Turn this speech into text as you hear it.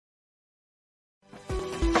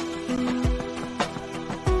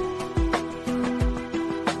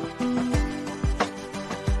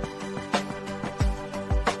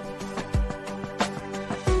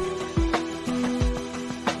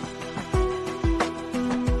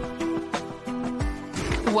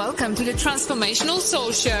Welcome to the Transformational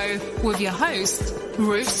Soul Show with your host,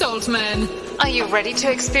 Ruth Saltman. Are you ready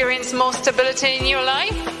to experience more stability in your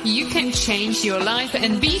life? You can change your life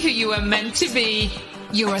and be who you are meant to be,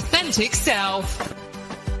 your authentic self.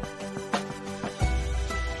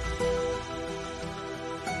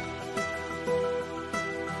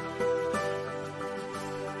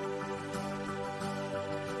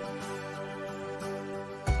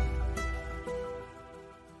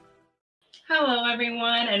 Hello,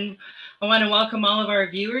 everyone, and I want to welcome all of our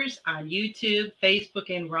viewers on YouTube,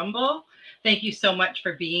 Facebook, and Rumble. Thank you so much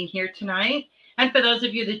for being here tonight. And for those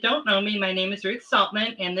of you that don't know me, my name is Ruth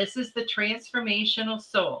Saltman, and this is the Transformational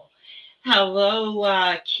Soul.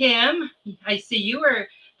 Hello, Kim. I see you were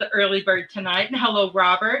the early bird tonight. And hello,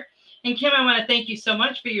 Robert. And Kim, I want to thank you so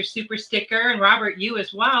much for your super sticker. And Robert, you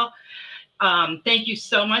as well. Thank you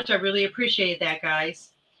so much. I really appreciate that, guys.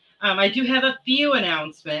 I do have a few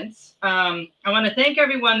announcements. I want to thank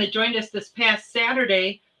everyone that joined us this past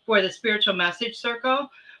Saturday for the Spiritual Message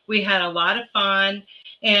Circle. We had a lot of fun.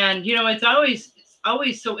 And, you know, it's always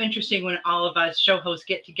so interesting when all of us show hosts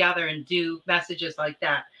get together and do messages like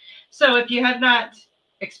that. So if you have not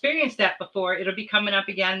experienced that before, it'll be coming up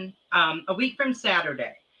again a week from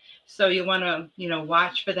Saturday. So you want to,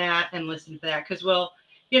 watch for that and listen to that because we'll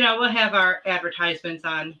have our advertisements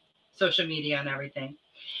on social media and everything.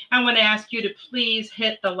 I want to ask you to please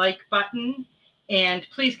hit the like button and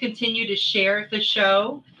please continue to share the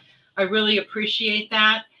show. I really appreciate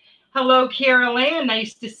that. Hello, Carol Ann.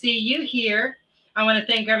 Nice to see you here. I want to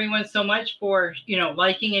thank everyone so much for,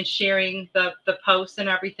 liking and sharing the posts and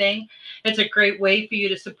everything. It's a great way for you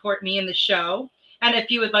to support me in the show. And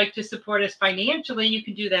if you would like to support us financially, you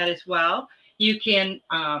can do that as well. You can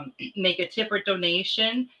make a tip or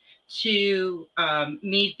donation to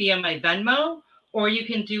me via my Venmo, or you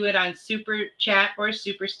can do it on Super Chat or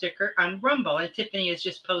Super Sticker on Rumble. And Tiffany has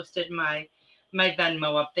just posted my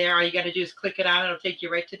Venmo up there. All you got to do is click it on. It'll take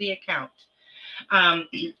you right to the account. I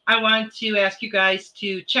want to ask you guys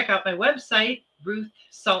to check out my website,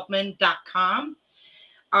 ruthsaltman.com.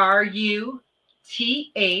 RUTH,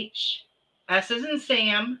 S as in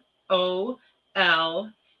Sam, OL,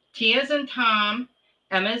 T as in Tom,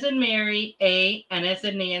 M as in Mary, A, N as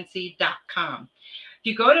in Nancy.com. If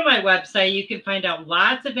you go to my website, you can find out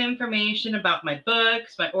lots of information about my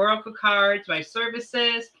books, my oracle cards, my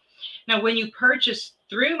services. Now, when you purchase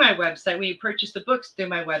through my website, when you purchase the books through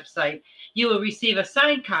my website, you will receive a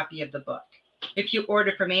signed copy of the book. If you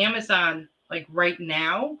order from Amazon, like right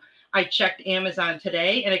now, I checked Amazon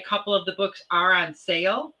today, and a couple of the books are on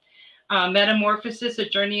sale. Metamorphosis, A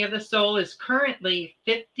Journey of the Soul is currently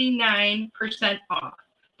 59% off.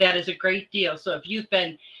 That is a great deal. So if you've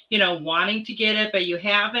been, wanting to get it, but you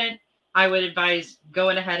haven't, I would advise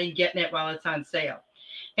going ahead and getting it while it's on sale.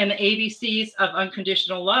 And the ABCs of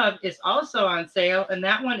Unconditional Love is also on sale, and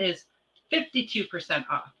that one is 52%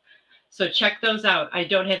 off. So check those out. I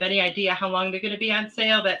don't have any idea how long they're going to be on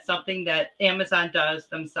sale. That's something that Amazon does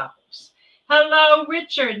themselves. Hello,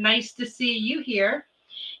 Richard. Nice to see you here.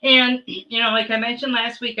 And, like I mentioned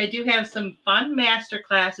last week, I do have some fun master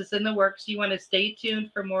classes in the works. You want to stay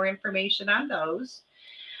tuned for more information on those.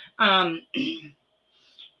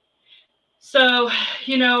 So,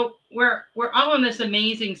 we're all on this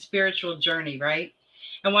amazing spiritual journey, right?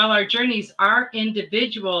 And while our journeys are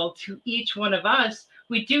individual to each one of us,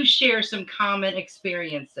 we do share some common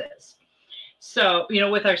experiences. So,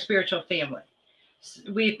 with our spiritual family,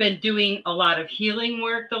 we've been doing a lot of healing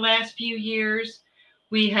work the last few years.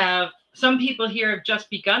 We have some people here have just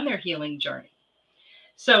begun their healing journey.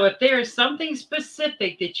 So if there is something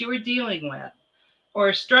specific that you are dealing with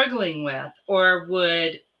or struggling with or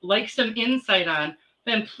would like some insight on,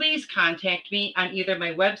 then please contact me on either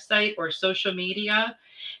my website or social media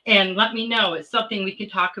and let me know. It's something we can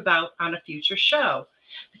talk about on a future show.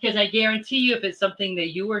 Because I guarantee you, if it's something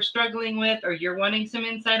that you are struggling with or you're wanting some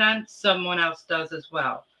insight on, someone else does as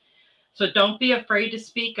well. So don't be afraid to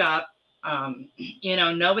speak up.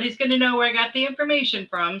 Nobody's going to know where I got the information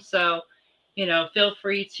from. So, feel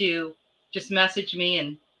free to just message me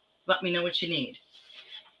and let me know what you need.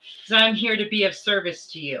 Because I'm here to be of service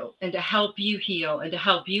to you and to help you heal and to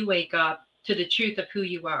help you wake up to the truth of who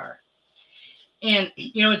you are. And,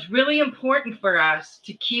 it's really important for us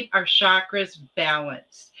to keep our chakras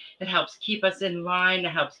balanced. It helps keep us in line.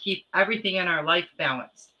 It helps keep everything in our life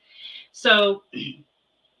balanced. So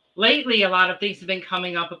lately, a lot of things have been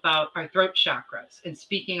coming up about our throat chakras and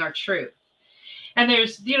speaking our truth. And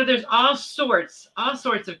there's all sorts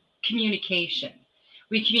of communication.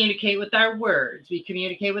 We communicate with our words. We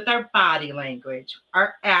communicate with our body language,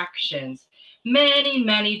 our actions, many,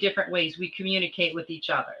 many different ways we communicate with each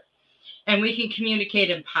other. And we can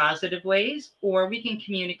communicate in positive ways or we can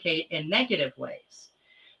communicate in negative ways.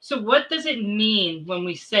 So, what does it mean when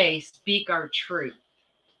we say speak our truth?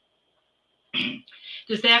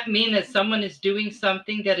 Does that mean that someone is doing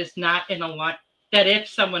something that is not in alignment? That if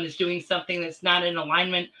someone is doing something that's not in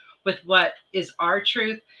alignment with what is our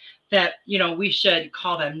truth, that we should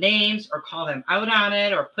call them names or call them out on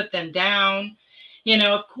it or put them down?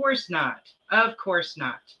 Of course not. Of course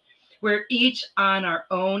not. We're each on our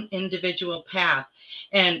own individual path.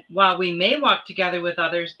 And while we may walk together with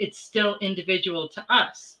others, it's still individual to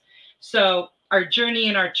us. So our journey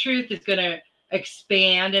and our truth is going to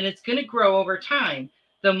expand and it's going to grow over time.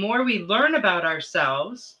 The more we learn about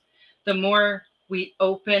ourselves, the more we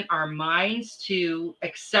open our minds to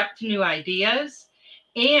accept new ideas,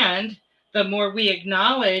 and the more we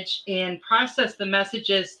acknowledge and process the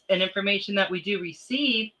messages and information that we do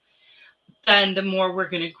receive, then the more we're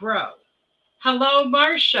going to grow. Hello,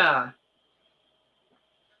 Marcia.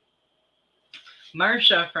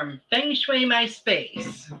 Marcia from Feng Shui My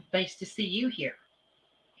Space. Nice to see you here.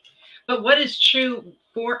 But what is true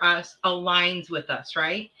for us aligns with us,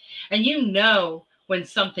 right? And when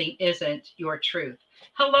something isn't your truth.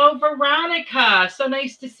 Hello, Veronica. So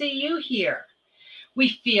nice to see you here. We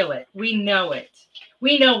feel it. We know it.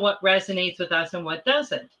 We know what resonates with us and what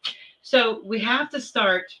doesn't. So we have to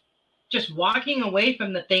start just walking away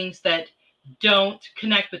from the things that don't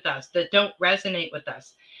connect with us, that don't resonate with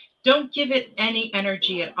us. Don't give it any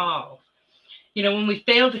energy at all. When we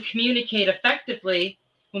fail to communicate effectively,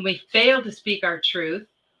 when we fail to speak our truth,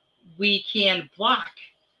 we can block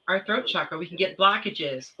our throat chakra. We can get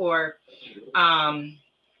blockages, or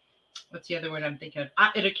what's the other word I'm thinking of?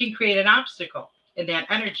 It can create an obstacle in that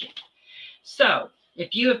energy. So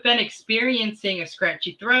if you have been experiencing a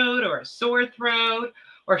scratchy throat or a sore throat,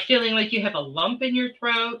 or feeling like you have a lump in your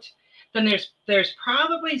throat, then there's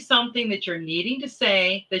probably something that you're needing to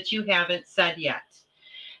say that you haven't said yet.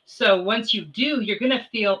 So once you do, you're going to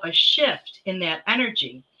feel a shift in that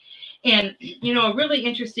energy. And, a really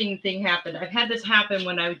interesting thing happened. I've had this happen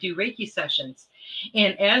when I would do Reiki sessions.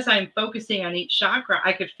 And as I'm focusing on each chakra,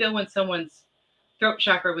 I could feel when someone's throat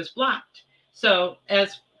chakra was blocked. So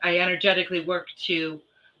as I energetically work to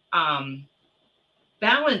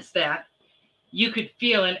balance that, you could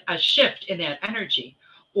feel a shift in that energy.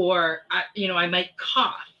 Or, I might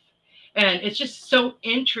cough. And it's just so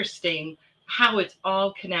interesting how it's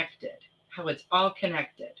all connected,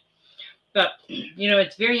 But,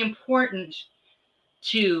 it's very important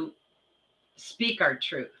to speak our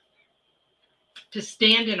truth, to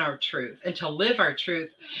stand in our truth, and to live our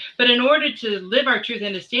truth. But in order to live our truth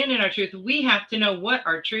and to stand in our truth, we have to know what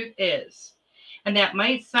our truth is. And that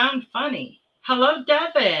might sound funny. Hello,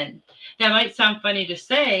 Devin. That might sound funny to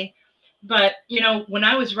say, but, when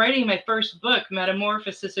I was writing my first book,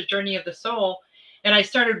 Metamorphosis, A Journey of the Soul, and I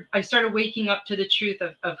started waking up to the truth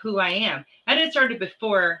of who I am. And it started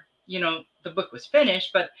before, the book was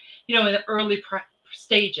finished, but, in the early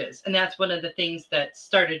stages. And that's one of the things that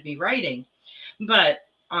started me writing. But,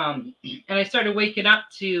 and I started waking up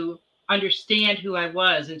to understand who I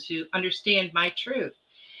was and to understand my truth.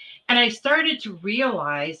 And I started to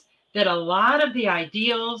realize that a lot of the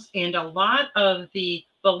ideals and a lot of the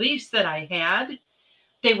beliefs that I had,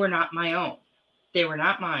 they were not my own. They were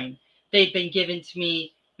not mine. They'd been given to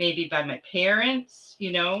me maybe by my parents,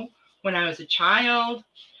 when I was a child,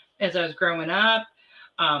 as I was growing up,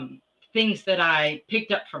 things that I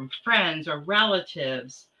picked up from friends or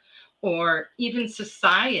relatives or even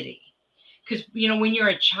society. Because, when you're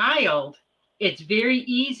a child, it's very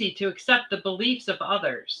easy to accept the beliefs of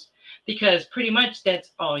others because pretty much that's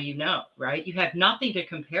all you know, right? You have nothing to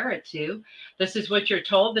compare it to. This is what you're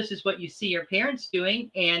told. This is what you see your parents doing.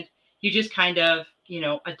 And you just kind of,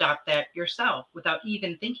 adopt that yourself without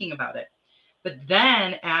even thinking about it. But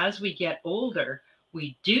then as we get older,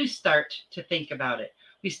 we do start to think about it.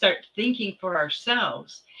 We start thinking for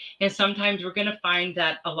ourselves. And sometimes we're going to find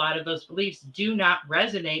that a lot of those beliefs do not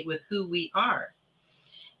resonate with who we are.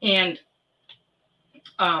 And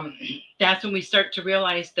that's when we start to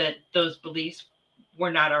realize that those beliefs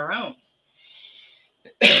were not our own.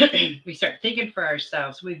 We start thinking for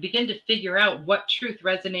ourselves. We begin to figure out what truth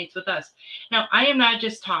resonates with us. Now, I am not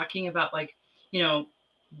just talking about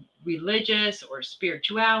religious or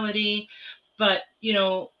spirituality, but,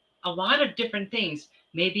 a lot of different things,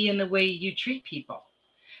 maybe in the way you treat people.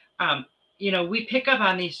 We pick up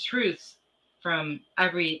on these truths from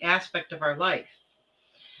every aspect of our life.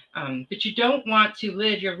 But you don't want to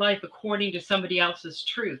live your life according to somebody else's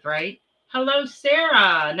truth, right? Hello,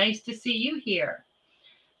 Sarah. Nice to see you here.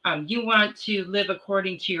 You want to live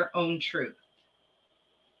according to your own truth.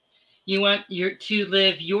 You want to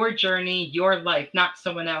live your journey, your life, not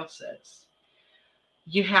someone else's.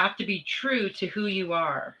 You have to be true to who you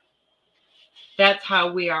are. That's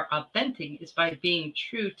how we are authentic, is by being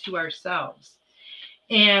true to ourselves.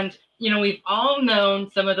 And, we've all known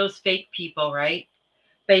some of those fake people, right?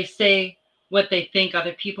 They say what they think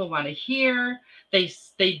other people want to hear. They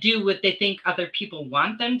do what they think other people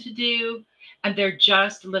want them to do. And they're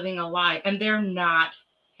just living a lie. And they're not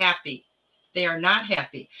happy. They are not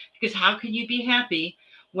happy. Because how can you be happy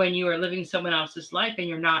when you are living someone else's life and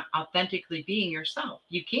you're not authentically being yourself?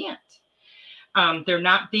 You can't. They're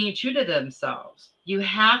not being true to themselves. You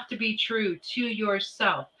have to be true to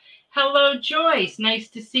yourself. Hello, Joyce. Nice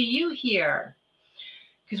to see you here.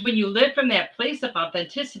 Because when you live from that place of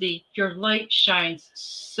authenticity, your light shines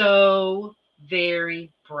so very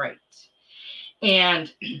bright.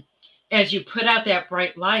 And as you put out that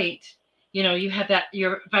bright light, you have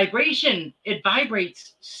your vibration, it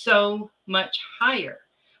vibrates so much higher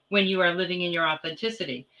when you are living in your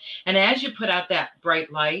authenticity. And as you put out that bright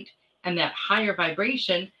light and that higher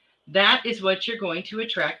vibration, that is what you're going to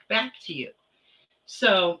attract back to you.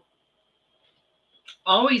 So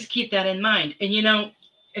always keep that in mind. And,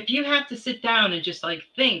 if you have to sit down and just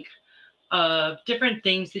think of different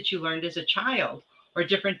things that you learned as a child or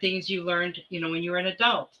different things you learned, when you were an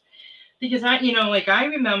adult, because I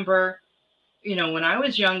remember, when I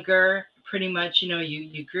was younger, pretty much,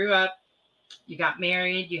 you grew up, you got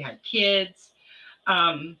married, you had kids.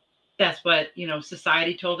 That's what,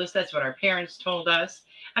 society told us. That's what our parents told us.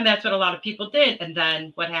 And that's what a lot of people did. And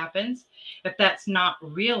then what happens? If that's not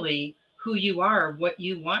really who you are, what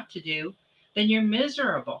you want to do, then you're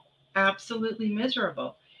miserable, absolutely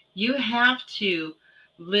miserable. You have to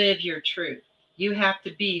live your truth. You have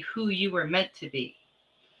to be who you were meant to be.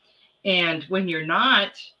 And when you're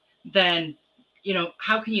not, then,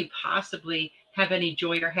 how can you possibly have any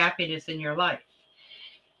joy or happiness in your life?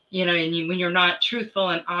 When you're not truthful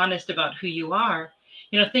and honest about who you are,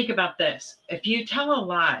 think about this. If you tell a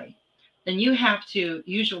lie, then you have to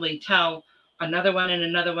usually tell another one and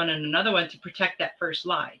another one and another one to protect that first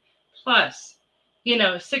lie. Plus,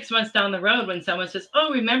 6 months down the road, when someone says,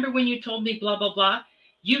 oh, remember when you told me blah, blah, blah,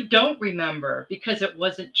 you don't remember because it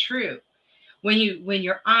wasn't true. When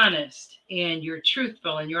you're honest and you're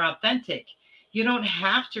truthful and you're authentic, you don't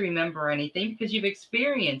have to remember anything because you've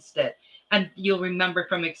experienced it. And you'll remember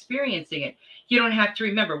from experiencing it. You don't have to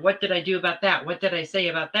remember, what did I do about that? What did I say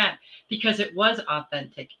about that? Because it was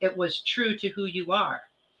authentic. It was true to who you are.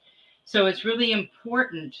 So it's really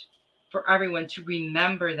important for everyone to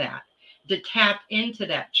remember that, to tap into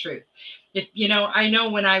that truth. If I know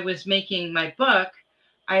when I was making my book,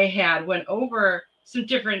 I went over some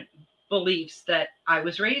different beliefs that I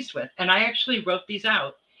was raised with. And I actually wrote these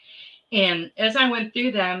out. And as I went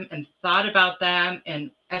through them and thought about them,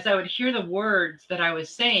 and as I would hear the words that I was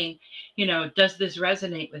saying, does this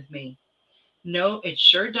resonate with me? No, it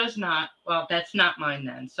sure does not. Well, that's not mine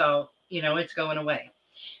then. So, it's going away.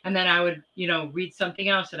 And then I would, read something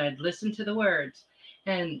else and I'd listen to the words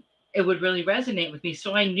and it would really resonate with me.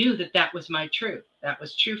 So I knew that that was my truth. That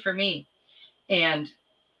was true for me. And,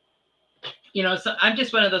 so I'm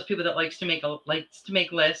just one of those people that likes to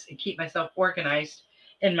make lists and keep myself organized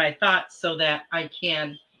in my thoughts so that I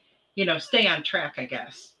can, stay on track, I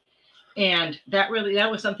guess. And that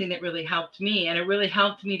was something that really helped me. And it really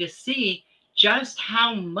helped me to see just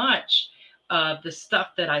how much of the stuff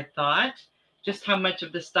that I thought, just how much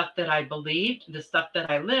of the stuff that I believed, the stuff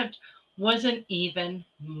that I lived wasn't even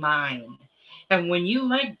mine. And when you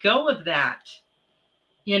let go of that,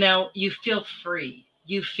 you feel free.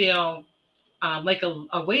 You feel like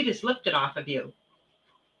a weight is lifted off of you,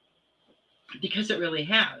 because it really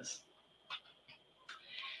has.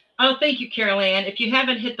 Oh, thank you, Carol Ann. If you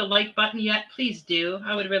haven't hit the like button yet, please do.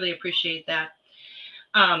 I would really appreciate that.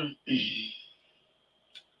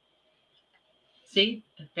 See,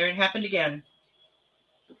 there it happened again.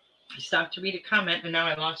 I stopped to read a comment and now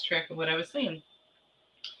I lost track of what I was saying.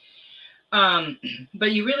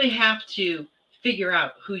 But you really have to figure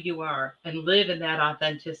out who you are and live in that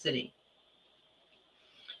authenticity.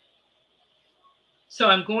 So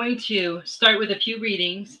I'm going to start with a few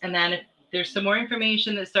readings, and then if there's some more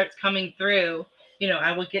information that starts coming through,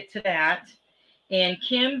 I will get to that. And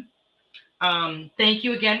Kim, thank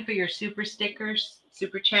you again for your super stickers,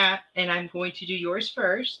 super chat, and I'm going to do yours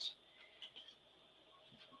first.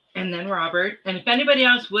 And then Robert. And if anybody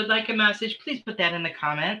else would like a message, please put that in the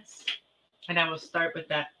comments. And I will start with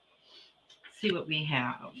that. Let's see what we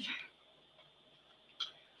have.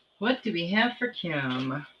 What do we have for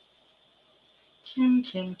Kim?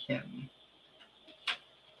 Kim.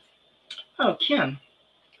 Oh, Kim.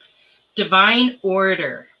 Divine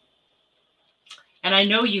order. And I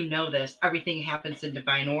know you know this, everything happens in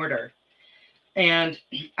divine order. And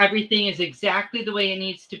everything is exactly the way it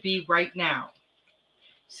needs to be right now.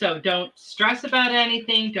 So don't stress about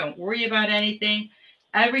anything. Don't worry about anything.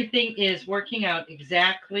 Everything is working out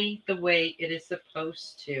exactly the way it is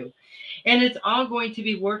supposed to. And it's all going to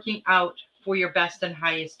be working out for your best and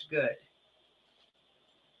highest good.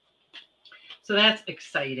 So that's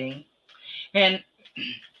exciting. And,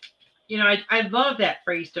 I love that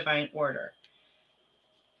phrase, divine order,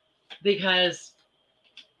 because,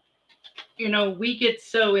 we get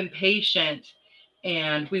so impatient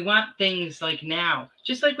and we want things like now,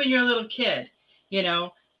 just like when you're a little kid,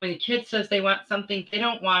 when a kid says they want something, they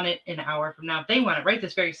don't want it an hour from now. They want it right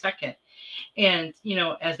this very second. And,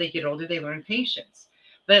 as they get older, they learn patience.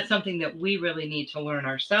 But that's something that we really need to learn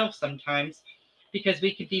ourselves sometimes, because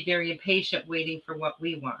we could be very impatient waiting for what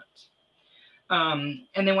we want.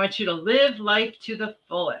 And they want you to live life to the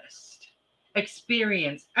fullest.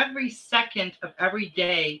 Experience every second of every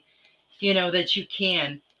day, that you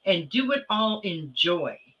can, and do it all in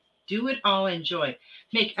joy. Do it all in joy.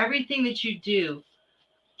 Make everything that you do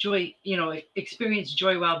joy, experience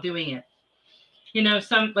joy while doing it.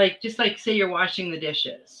 Some, just like say you're washing the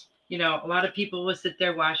dishes. A lot of people will sit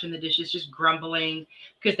there washing the dishes just grumbling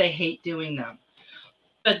because they hate doing them.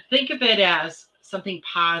 But think of it as something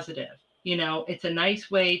positive. It's a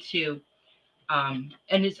nice way to, and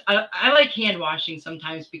I like hand washing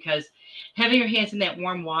sometimes, because having your hands in that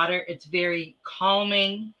warm water, it's very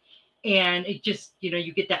calming. And it just,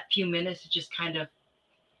 you get that few minutes to just kind of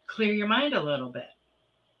clear your mind a little bit.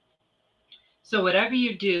 So whatever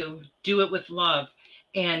you do it with love.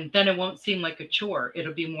 And then it won't seem like a chore.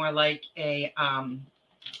 It'll be more like a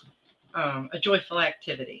joyful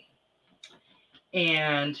activity.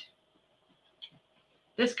 And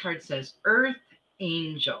this card says Earth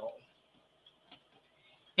Angel.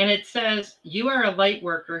 And it says, you are a light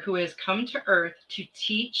worker who has come to Earth to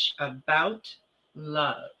teach about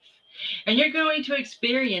love. And you're going to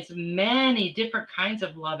experience many different kinds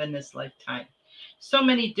of love in this lifetime. So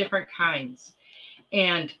many different kinds.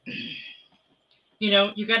 And,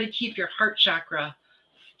 you got to keep your heart chakra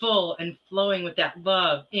full and flowing with that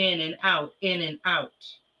love in and out, in and out.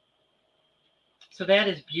 So that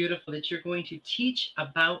is beautiful, that you're going to teach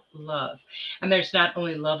about love. And there's not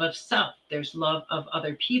only love of self, there's love of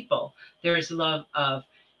other people. There's love of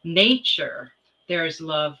nature. There's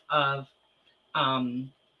love of,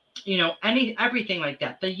 everything like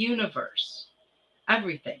that, the universe,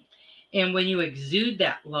 everything. And when you exude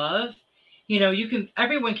that love,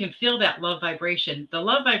 everyone can feel that love vibration. The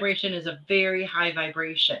love vibration is a very high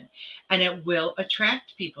vibration, and it will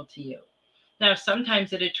attract people to you. Now,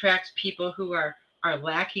 sometimes it attracts people who are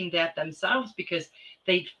lacking that themselves, because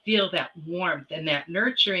they feel that warmth and that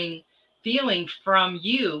nurturing feeling from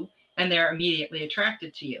you, and they're immediately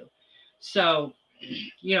attracted to you. So,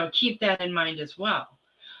 keep that in mind as well.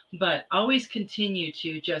 But always continue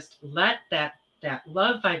to just let that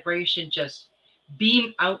love vibration just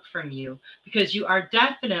beam out from you, because you are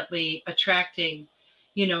definitely attracting,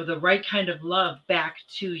 the right kind of love back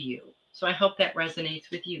to you. So I hope that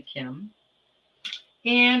resonates with you, Kim.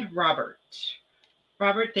 And Robert.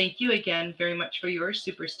 Robert, thank you again very much for your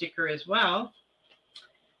super sticker as well.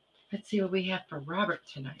 Let's see what we have for Robert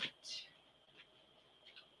tonight.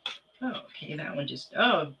 Oh, okay, that one just,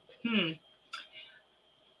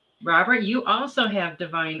 Robert, you also have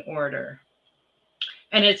divine order.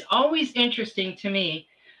 And it's always interesting to me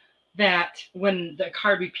that when the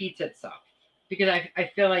card repeats itself, because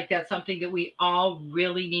I feel like that's something that we all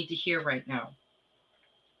really need to hear right now.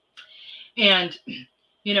 And,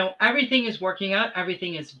 everything is working out,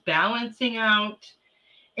 everything is balancing out,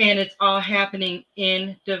 and it's all happening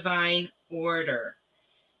in divine order.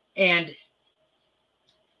 And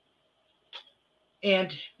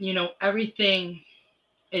everything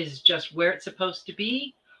is just where it's supposed to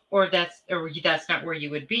be, or that's not where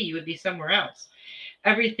you would be. You would be somewhere else.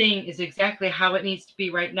 Everything is exactly how it needs to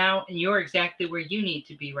be right now, and you're exactly where you need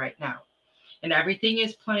to be right now. And everything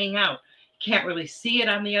is playing out. Can't really see it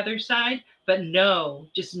on the other side, but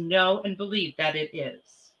just know and believe that it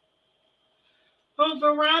is. Oh,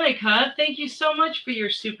 Veronica, thank you so much for your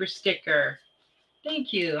super sticker.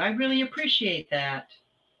 Thank you. I really appreciate that.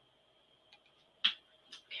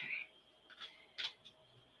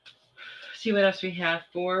 See what else we have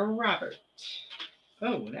for Robert.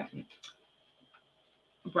 Oh, that one.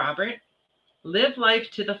 Robert, live life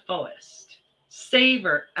to the fullest.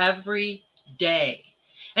 Savor every day.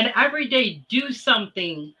 And every day do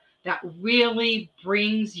something that really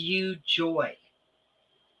brings you joy.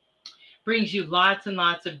 Brings you lots and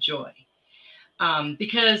lots of joy.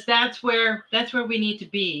 Because that's where we need to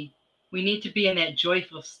be. We need to be in that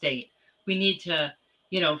joyful state. We need to,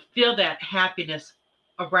 feel that happiness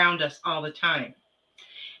around us all the time.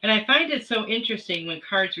 And I find it so interesting when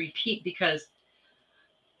cards repeat, because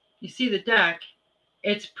you see the deck,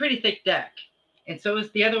 it's a pretty thick deck. And so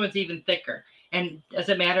is the other one's even thicker. And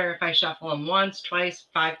doesn't matter if I shuffle them once, twice,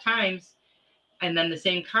 5 times, and then the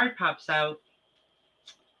same card pops out.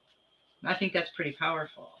 I think that's pretty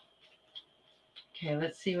powerful. Okay,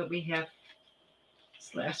 let's see what we have.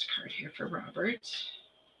 This last card here for Robert.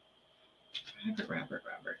 Robert.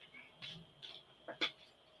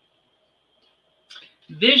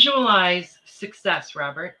 Visualize success,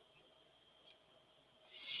 Robert.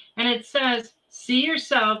 And it says, see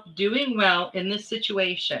yourself doing well in this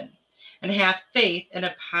situation and have faith in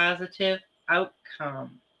a positive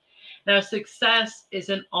outcome. Now, success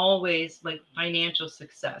isn't always like financial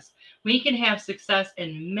success. We can have success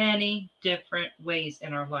in many different ways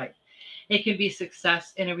in our life. It can be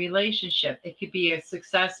success in a relationship. It could be a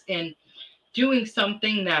success in doing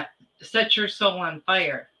something that sets your soul on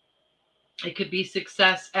fire. It could be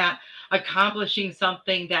success at accomplishing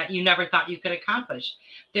something that you never thought you could accomplish.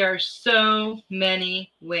 There are so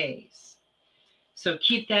many ways. So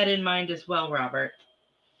keep that in mind as well, Robert.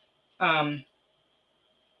 But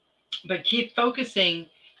keep focusing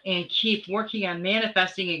and keep working on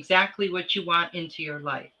manifesting exactly what you want into your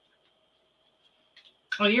life.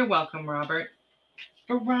 Oh, you're welcome, Robert.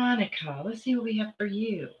 Veronica, let's see what we have for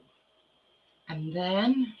you. And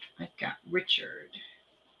then I've got Richard.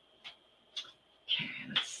 Okay,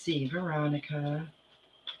 let's see, Veronica.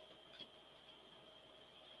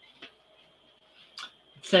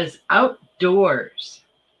 It says outdoors.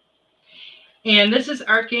 And this is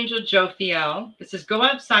Archangel Jophiel. It says, go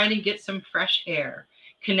outside and get some fresh air.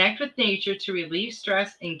 Connect with nature to relieve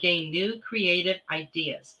stress and gain new creative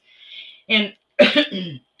ideas. And,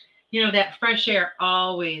 that fresh air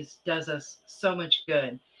always does us so much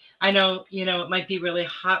good. I know, it might be really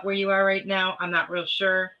hot where you are right now. I'm not real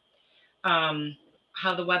sure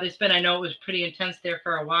how the weather's been. I know it was pretty intense there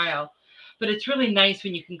for a while. But it's really nice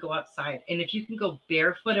when you can go outside. And if you can go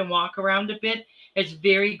barefoot and walk around a bit, it's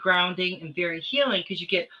very grounding and very healing, because you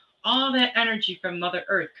get all that energy from Mother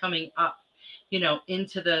Earth coming up,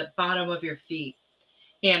 into the bottom of your feet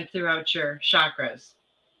and throughout your chakras.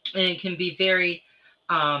 And it can be very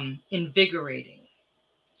invigorating.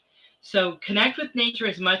 So connect with nature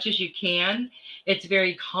as much as you can. It's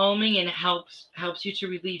very calming and helps you to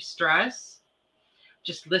relieve stress.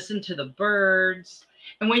 Just listen to the birds.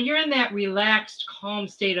 And when you're in that relaxed, calm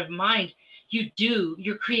state of mind,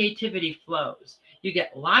 your creativity flows. You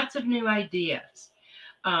get lots of new ideas.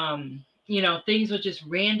 Things will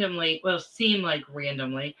just seem like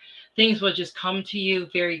randomly. Things will just come to you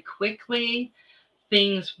very quickly.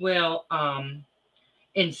 Things will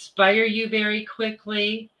inspire you very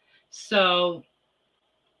quickly. So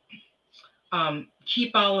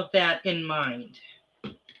keep all of that in mind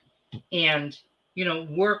and,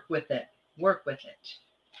 work with it.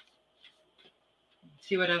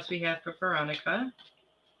 See what else we have for Veronica.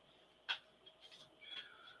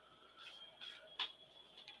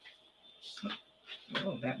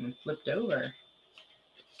 Oh, that one flipped over.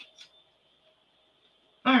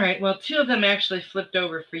 All right. Well, 2 of them actually flipped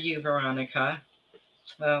over for you, Veronica.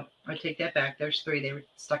 Well, I take that back. There's 3. They were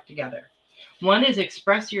stuck together. One is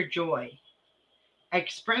express your joy.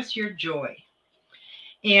 Express your joy.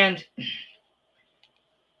 And,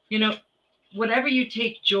 whatever you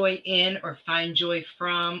take joy in or find joy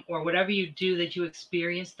from, or whatever you do that you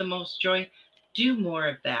experience the most joy, do more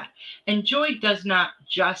of that. And joy does not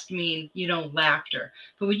just mean, laughter.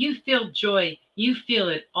 But when you feel joy, you feel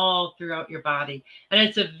it all throughout your body. And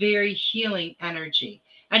it's a very healing energy.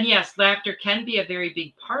 And yes, laughter can be a very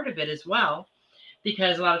big part of it as well,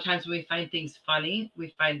 because a lot of times when we find things funny,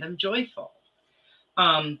 we find them joyful.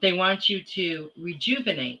 They want you to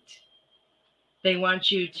rejuvenate. They want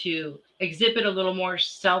you to exhibit a little more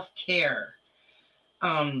self-care.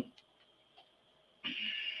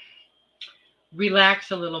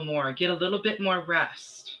 Relax a little more, get a little bit more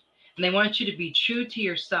rest. And they want you to be true to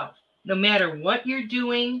yourself. No matter what you're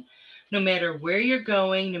doing, no matter where you're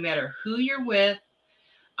going, no matter who you're with,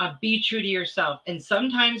 be true to yourself. And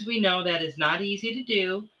sometimes we know that is not easy to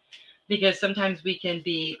do, because sometimes we can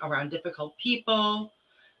be around difficult people,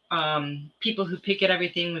 people who pick at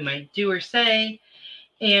everything we might do or say.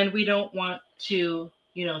 And we don't want to,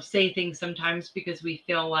 say things sometimes because we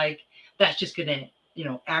feel like that's just going to,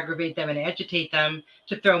 aggravate them and agitate them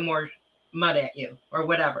to throw more mud at you or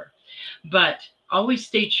whatever. But always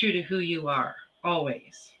stay true to who you are,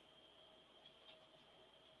 always.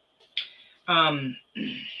 And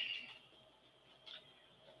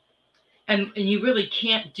And you really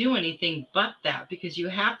can't do anything but that, because you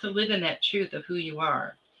have to live in that truth of who you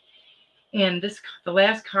are. And the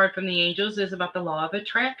last card from the angels is about the law of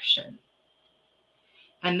attraction.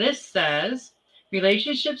 And this says,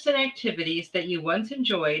 relationships and activities that you once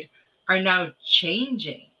enjoyed are now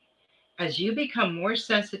changing as you become more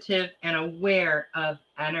sensitive and aware of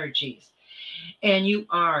energies. And you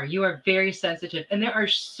are very sensitive. And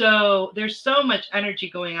there's so much energy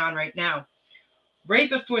going on right now.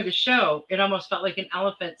 Right before the show, it almost felt like an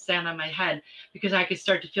elephant sat on my head, because I could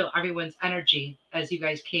start to feel everyone's energy as you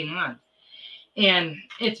guys came on. And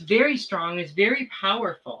it's very strong, it's very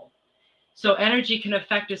powerful. So energy can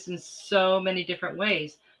affect us in so many different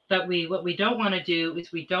ways. What we don't want to do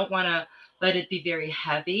is we don't want to let it be very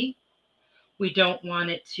heavy. We don't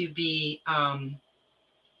want it to be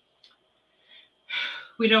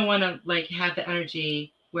we don't want to like have the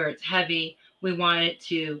energy where it's heavy. We want it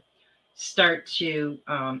to start to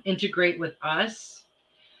integrate with us.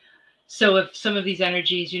 So if some of these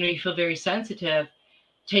energies, you feel very sensitive,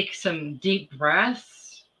 take some deep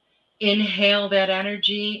breaths, inhale that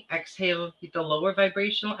energy, exhale the lower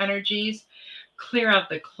vibrational energies, clear out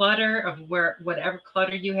the clutter of whatever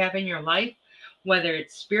clutter you have in your life, whether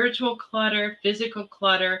it's spiritual clutter, physical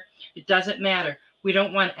clutter, it doesn't matter. We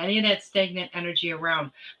don't want any of that stagnant energy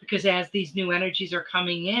around, because as these new energies are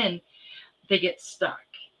coming in, they get stuck.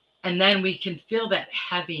 And then we can feel that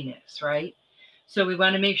heaviness, right? So we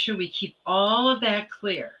want to make sure we keep all of that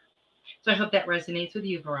clear. So I hope that resonates with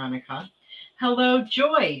you, Veronica. Hello,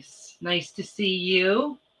 Joyce. Nice to see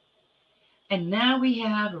you. And now we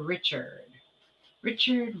have Richard.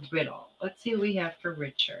 Richard Riddle. Let's see what we have for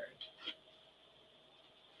Richard.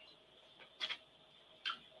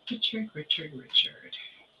 Richard.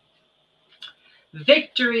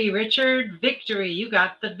 Victory, Richard. Victory. You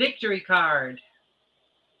got the victory card.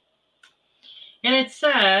 And it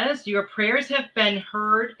says, your prayers have been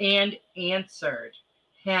heard and answered.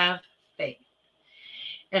 Have faith.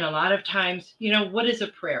 And a lot of times, what is a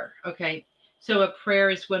prayer? Okay. So a prayer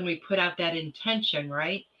is when we put out that intention,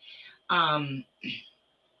 right? And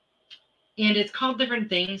it's called different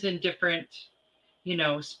things in different,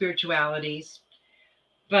 spiritualities.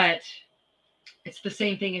 But it's the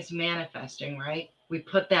same thing as manifesting, right? We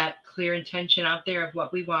put that clear intention out there of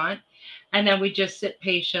what we want, and then we just sit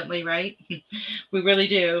patiently, right? We really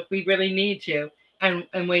do. We really need to,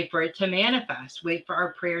 and wait for it to manifest, wait for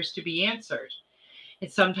our prayers to be answered. And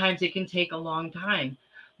sometimes it can take a long time,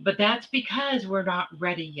 but that's because we're not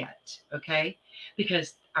ready yet, okay?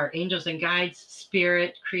 Because our angels and guides,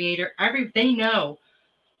 spirit, creator, they know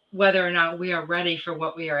whether or not we are ready for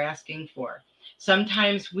what we are asking for.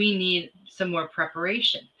 Sometimes we need some more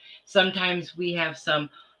preparation. Sometimes we have some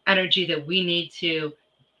energy that we need to,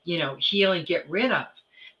 heal and get rid of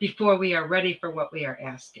before we are ready for what we are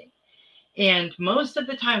asking. And most of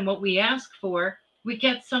the time, what we ask for, we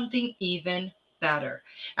get something even better.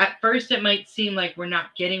 At first, it might seem like we're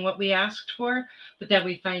not getting what we asked for, but then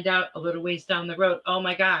we find out a little ways down the road, oh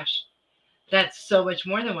my gosh, that's so much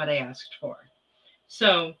more than what I asked for.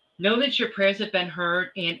 So know that your prayers have been heard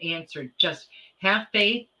and answered. Just have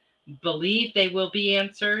faith, believe they will be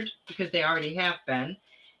answered, because they already have been,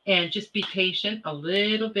 and just be patient a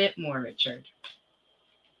little bit more, Richard.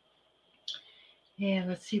 And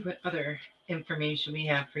let's see what other information we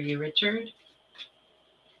have for you, Richard.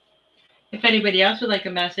 If anybody else would like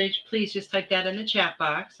a message, please just type that in the chat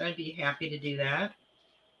box. I'd be happy to do that.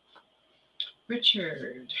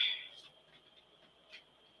 Richard.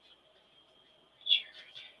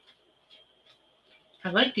 I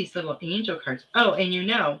like these little angel cards. Oh,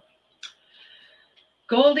 and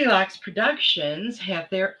Goldilocks Productions have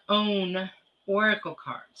their own oracle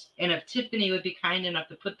cards. And if Tiffany would be kind enough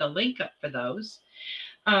to put the link up for those,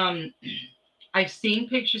 I've seen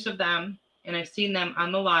pictures of them, and I've seen them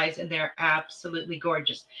on the lives, and they're absolutely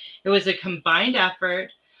gorgeous. It was a combined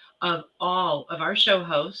effort of all of our show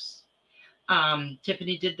hosts.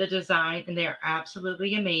 Tiffany did the design, and they are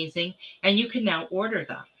absolutely amazing, and you can now order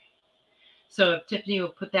them. So if Tiffany will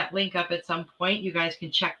put that link up at some point, you guys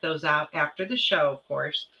can check those out after the show, of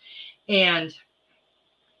course, and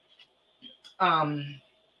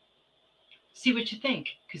see what you think,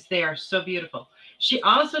 because they are so beautiful. She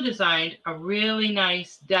also designed a really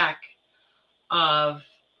nice deck of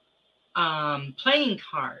playing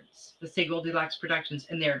cards that say Goldilocks Productions,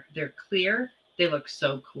 and they're clear. They look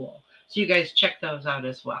so cool. So you guys check those out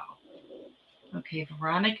as well. Okay,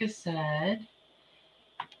 Veronica said,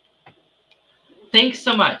 thanks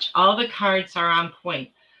so much. All the cards are on point.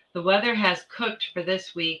 The weather has cooked for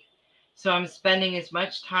this week, so I'm spending as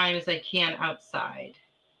much time as I can outside.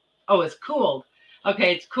 Oh, it's cooled.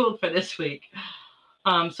 Okay, it's cooled for this week.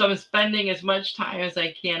 So I'm spending as much time as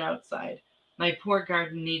I can outside. My poor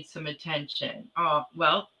garden needs some attention. Oh,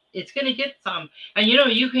 well, it's going to get some. And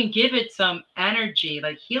you can give it some energy,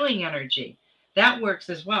 like healing energy. That works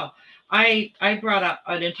as well. I brought up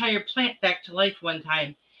an entire plant back to life one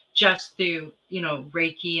time just through,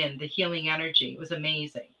 Reiki and the healing energy. It was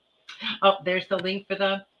amazing. Oh, there's the link for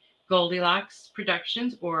the Goldilocks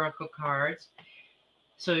Productions Oracle cards.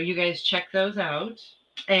 So you guys check those out.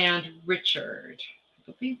 And Richard,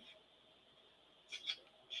 I believe,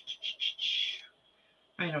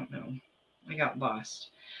 I don't know. I got lost.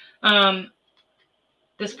 Um,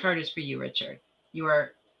 this card is for you, Richard. You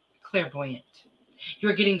are clairvoyant. You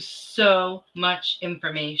are getting so much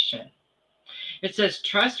information. It says,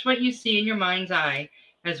 trust what you see in your mind's eye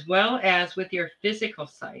as well as with your physical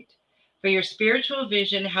sight. For your spiritual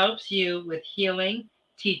vision helps you with healing,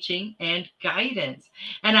 teaching, and guidance.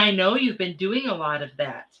 And I know you've been doing a lot of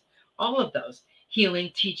that, all of those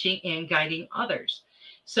healing, teaching, and guiding others.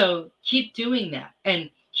 So keep doing that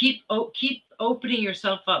and keep opening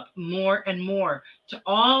yourself up more and more to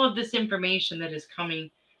all of this information that is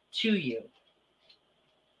coming to you.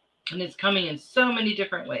 And it's coming in so many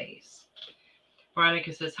different ways.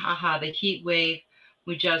 Veronica says, haha, the heat wave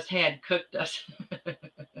we just had cooked us.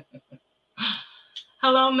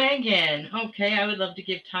 Hello, Megan. Okay, I would love to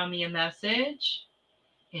give Tommy a message.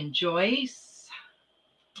 And Joyce.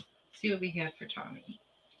 Let's see what we have for Tommy.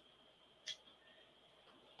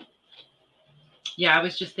 Yeah, I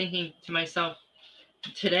was just thinking to myself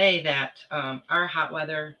today that our hot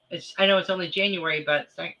weather, I know it's only January, but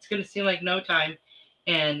it's going to seem like no time.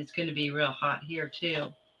 And it's going to be real hot here, too.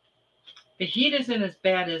 The heat isn't as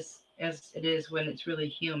bad as it is when it's really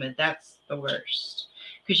humid. That's the worst.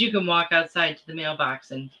 Because you can walk outside to the mailbox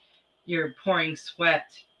and you're pouring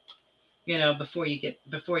sweat, before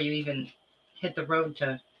you even hit the road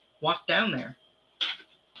to walk down there.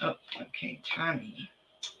 Oh, okay, Tommy,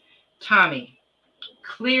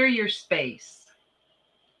 clear your space.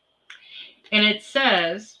 And it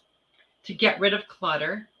says to get rid of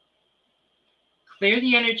clutter, clear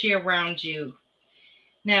the energy around you.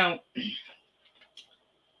 Now,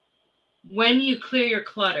 when you clear your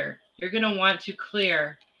clutter, you're going to want to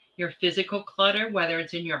clear your physical clutter, whether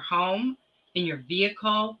it's in your home, in your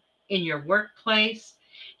vehicle, in your workplace.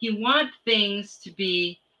 You want things to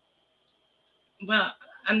be, well,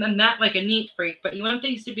 I'm not like a neat freak, but you want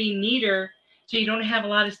things to be neater so you don't have a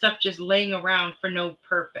lot of stuff just laying around for no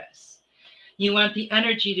purpose. You want the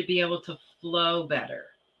energy to be able to flow better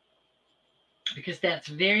because that's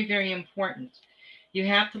very, very important. You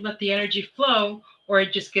have to let the energy flow or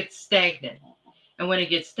it just gets stagnant. And when it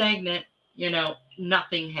gets stagnant,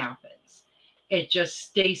 nothing happens. It just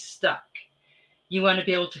stays stuck. You want to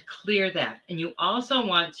be able to clear that. And you also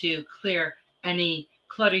want to clear any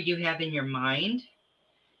clutter you have in your mind,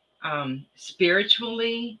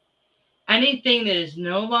 spiritually. Anything that is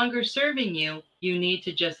no longer serving you, you need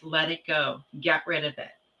to just let it go. Get rid of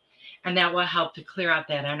it. And that will help to clear out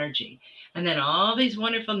that energy. And then all these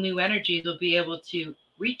wonderful new energies will be able to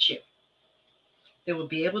reach you. They will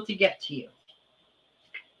be able to get to you.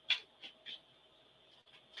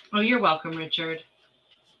 Oh, you're welcome, Richard.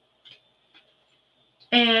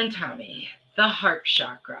 And Tommy, the heart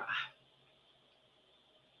chakra.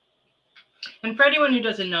 And for anyone who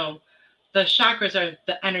doesn't know, the chakras are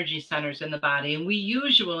the energy centers in the body, and we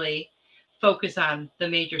usually focus on the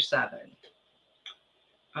major 7.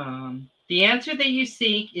 The answer that you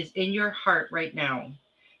seek is in your heart right now.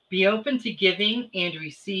 Be open to giving and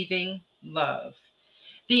receiving love.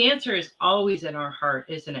 The answer is always in our heart,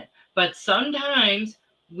 isn't it? But sometimes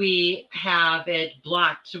we have it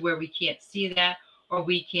blocked to where we can't see that or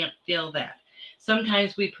we can't feel that.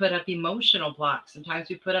 Sometimes we put up emotional blocks. Sometimes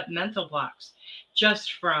we put up mental blocks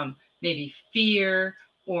just from maybe fear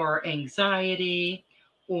or anxiety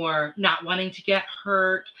or not wanting to get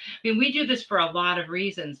hurt. I mean, we do this for a lot of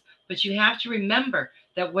reasons, but you have to remember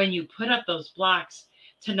that when you put up those blocks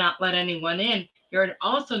to not let anyone in, you're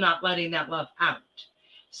also not letting that love out.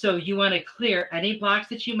 So you want to clear any blocks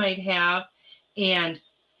that you might have and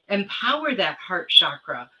empower that heart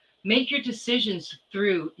chakra. Make your decisions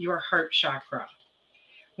through your heart chakra.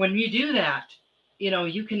 When you do that,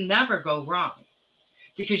 you can never go wrong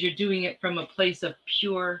because you're doing it from a place of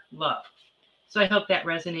pure love. So I hope that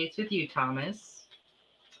resonates with you, Thomas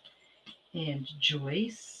and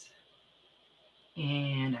Joyce.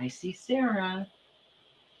 And I see Sarah.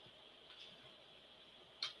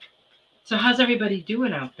 So how's everybody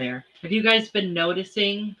doing out there? Have you guys been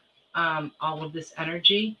noticing all of this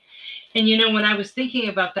energy? And when I was thinking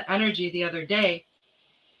about the energy the other day,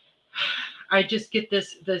 I just get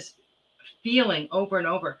this feeling over and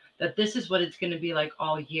over that this is what it's going to be like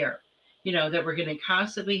all year. That we're going to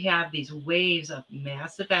constantly have these waves of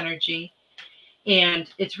massive energy, and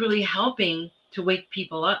it's really helping to wake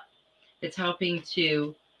people up. It's helping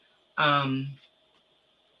to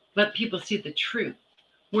let people see the truth.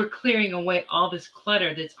 We're clearing away all this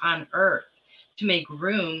clutter that's on earth to make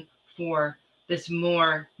room for this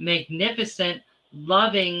more magnificent,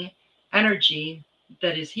 loving energy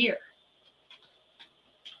that is here.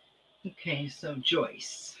 Okay, so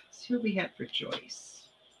Joyce. Let's see what we have for Joyce.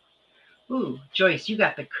 Ooh, Joyce, you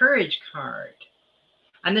got the courage card.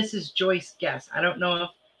 And this is Joyce Guess. I don't know if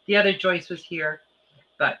the other Joyce was here,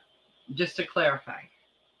 but just to clarify.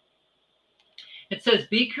 It says,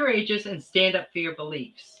 be courageous and stand up for your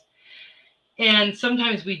beliefs. And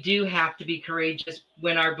sometimes we do have to be courageous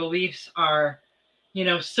when our beliefs are,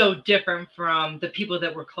 so different from the people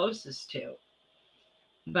that we're closest to.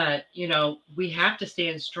 But, we have to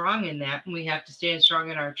stand strong in that, and we have to stand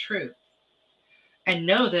strong in our truth. And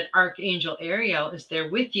know that Archangel Ariel is there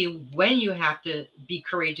with you when you have to be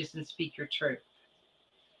courageous and speak your truth.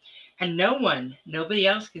 And nobody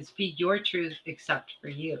else can speak your truth except for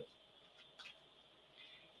you.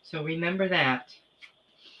 So remember that.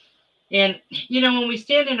 And, when we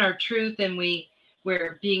stand in our truth and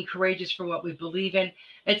we're being courageous for what we believe in,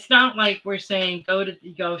 it's not like we're saying,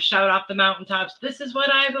 go shout off the mountaintops, this is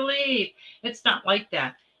what I believe. It's not like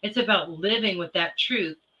that. It's about living with that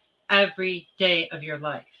truth every day of your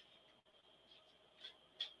life.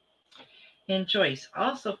 And Joyce,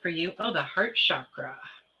 also for you, the heart chakra.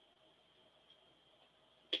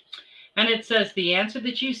 And it says, the answer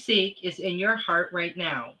that you seek is in your heart right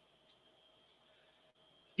now.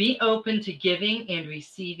 Be open to giving and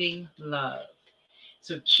receiving love.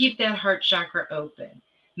 So keep that heart chakra open.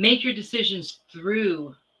 Make your decisions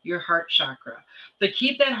through your heart chakra. But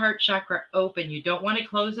keep that heart chakra open. You don't want to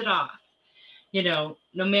close it off. No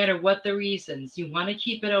matter what the reasons, you want to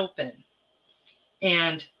keep it open.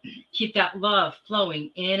 And keep that love flowing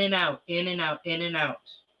in and out, in and out, in and out.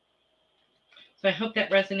 So I hope that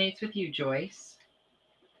resonates with you, Joyce.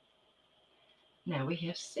 Now we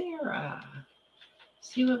have Sarah.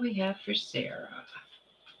 See what we have for Sarah.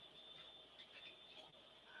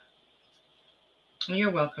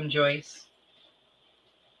 You're welcome, Joyce.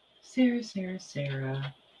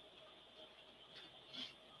 Sarah.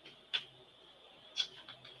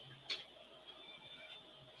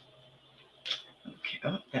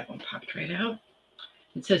 Okay, that one popped right out.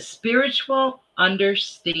 It says spiritual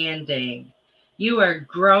understanding. You are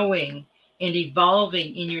growing and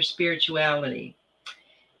evolving in your spirituality.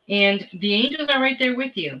 And the angels are right there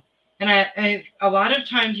with you. And a lot of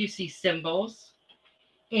times you see symbols,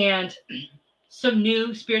 and some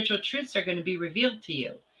new spiritual truths are going to be revealed to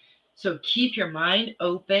you. So keep your mind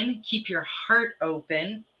open, keep your heart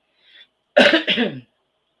open.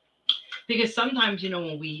 Because sometimes,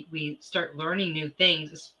 when we start learning new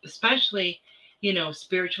things, especially,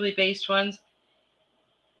 spiritually based ones,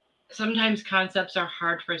 sometimes concepts are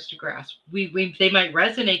hard for us to grasp. They might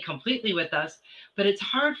resonate completely with us, but it's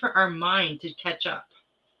hard for our mind to catch up.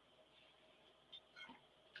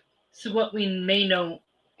 So what we may know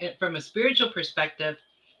from a spiritual perspective,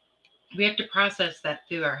 we have to process that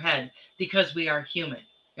through our head because we are human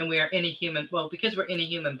and we are because we're in a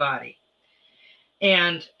human body.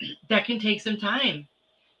 And that can take some time.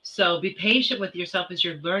 So be patient with yourself as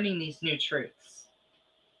you're learning these new truths,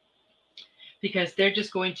 because they're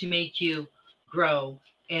just going to make you grow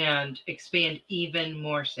and expand even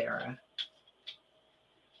more, Sarah.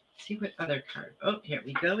 Let's see what other card. Oh, here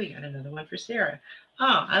we go. We got another one for Sarah.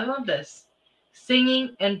 Oh, I love this.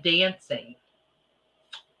 Singing and dancing.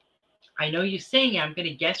 I know you sing. I'm going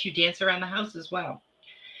to guess you dance around the house as well.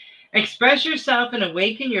 Express yourself and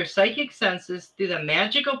awaken your psychic senses through the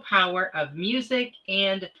magical power of music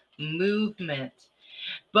and movement.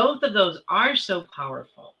 Both of those are so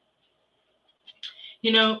powerful.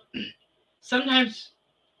 Sometimes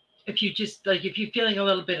if you're feeling a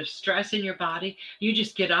little bit of stress in your body, you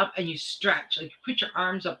just get up and you stretch. Like, put your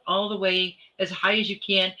arms up all the way as high as you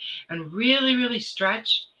can and really, really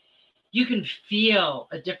stretch. You can feel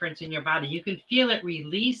a difference in your body. You can feel it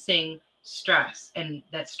releasing stress and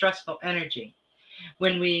that stressful energy.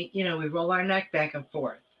 When we roll our neck back and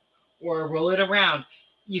forth or roll it around,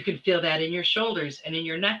 you can feel that in your shoulders and in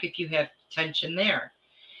your neck if you have tension there.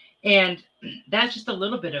 And that's just a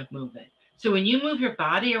little bit of movement. So when you move your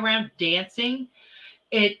body around dancing,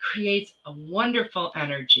 it creates a wonderful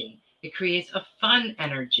energy. It creates a fun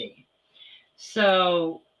energy.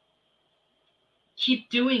 So keep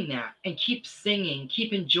doing that and keep singing,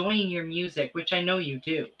 keep enjoying your music, which I know you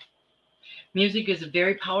do. Music is a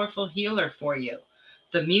very powerful healer for you.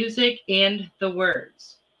 the music and the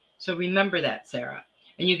words. So remember that, Sarah.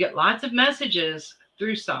 And you get lots of messages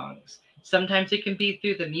through songs. Sometimes it can be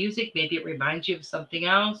through the music. Maybe it reminds you of something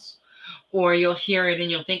else. Or you'll hear it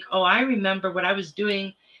and you'll think, oh, I remember what I was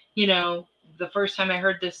doing, the first time I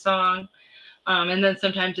heard this song. And then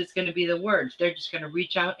sometimes it's going to be the words. They're just going to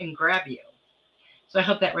reach out and grab you. So I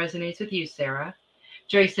hope that resonates with you, Sarah.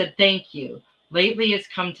 Joy said, thank you. Lately it's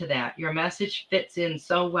come to that. Your message fits in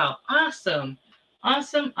so well. Awesome.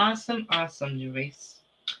 Awesome, awesome, awesome, Joyce.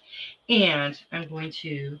 And I'm going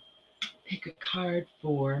to pick a card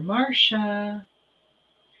for Marsha.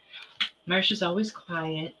 Marsha's always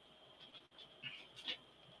quiet.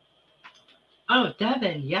 Oh,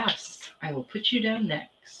 Devin, yes. I will put you down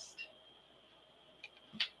next.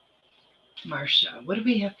 Marsha, what do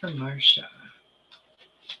we have for Marsha?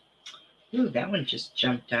 Ooh, that one just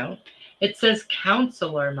jumped out. It says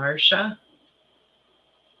counselor, Marsha.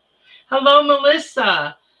 Hello,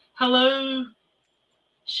 Melissa. Hello,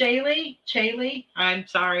 Shaylee. I'm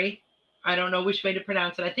sorry. I don't know which way to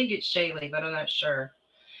pronounce it. I think it's Shaylee, but I'm not sure.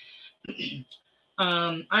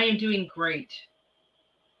 I am doing great.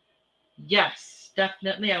 Yes,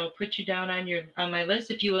 definitely. I will put you down on my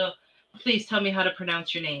list. If you will, please tell me how to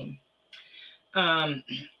pronounce your name.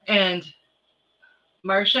 And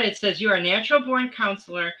Marsha, it says you are a natural born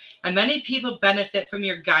counselor, and many people benefit from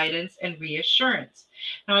your guidance and reassurance.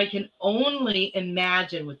 Now, I can only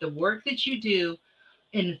imagine with the work that you do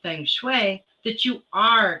in Feng Shui that you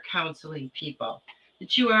are counseling people,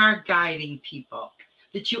 that you are guiding people,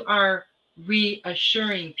 that you are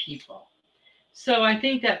reassuring people. So I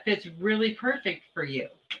think that fits really perfect for you.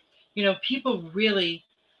 People really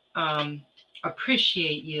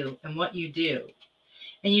appreciate you and what you do.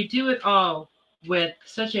 And you do it all with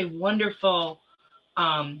such a wonderful,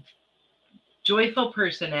 joyful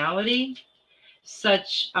personality,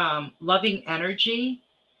 such loving energy.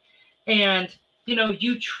 And,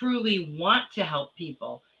 you truly want to help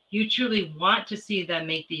people. You truly want to see them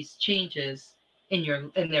make these changes in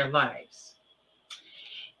their lives.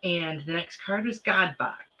 And the next card is God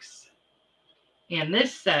Box. And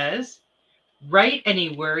this says, write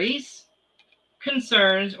any worries,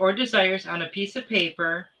 concerns, or desires on a piece of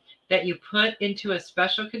paper that you put into a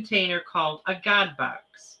special container called a God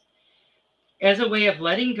Box as a way of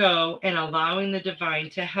letting go and allowing the divine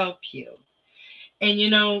to help you. And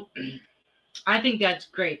I think that's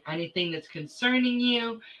great. Anything that's concerning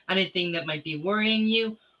you, anything that might be worrying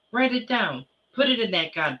you, write it down. Put it in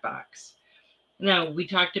that God Box. Now, we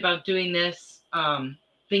talked about doing this,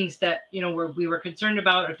 things that, we were concerned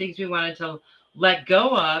about or things we wanted to let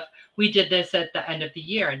go of. We did this at the end of the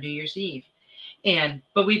year, on New Year's Eve.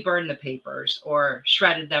 But we burned the papers or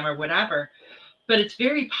shredded them or whatever. But it's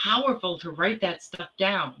very powerful to write that stuff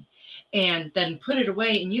down and then put it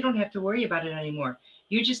away, and you don't have to worry about it anymore.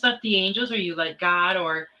 You just let the angels, or you let God,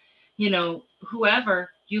 or,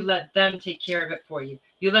 whoever, you let them take care of it for you.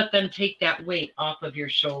 You let them take that weight off of your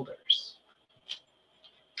shoulders.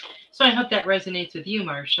 So I hope that resonates with you,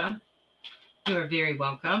 Marsha. You are very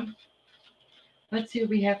welcome. Let's see what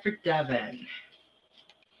we have for Devin.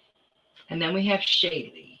 And then we have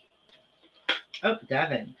Shaylee. Oh,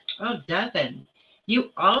 Devin.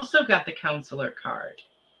 You also got the counselor card.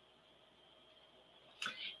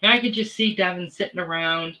 And I could just see Devin sitting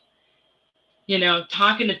around,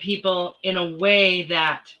 talking to people in a way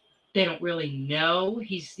that they don't really know.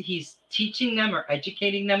 He's teaching them or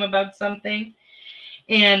educating them about something.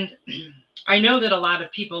 And I know that a lot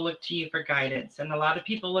of people look to you for guidance, and a lot of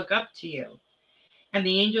people look up to you. And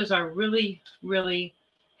the angels are really, really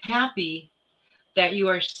happy that you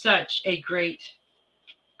are such a great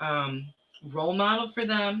role model for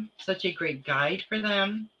them, such a great guide for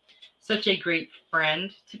them, such a great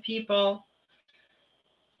friend to people.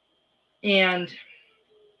 And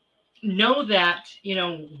know that,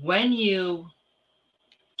 when you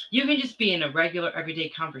can just be in a regular everyday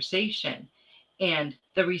conversation, and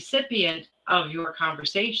the recipient of your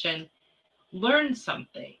conversation learns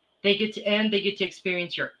something. They get to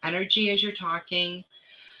experience your energy as you're talking.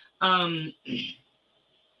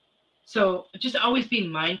 So just always be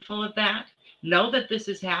mindful of that. Know that this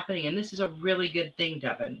is happening, and this is a really good thing,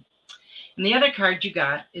 Devin. And the other card you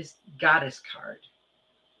got is Goddess card.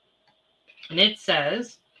 And it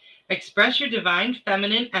says, express your divine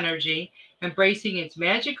feminine energy, embracing its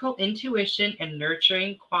magical intuition and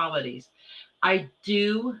nurturing qualities. I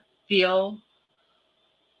do feel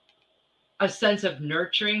a sense of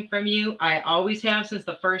nurturing from you. I always have since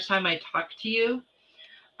the first time I talked to you.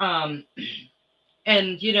 And,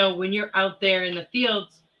 when you're out there in the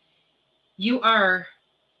fields, you are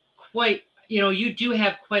quite, you do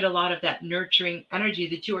have quite a lot of that nurturing energy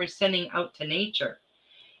that you are sending out to nature.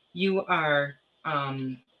 You are,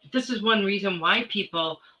 this is one reason why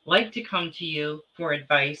people like to come to you for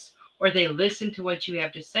advice, or they listen to what you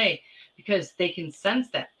have to say, because they can sense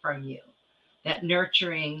that from you, that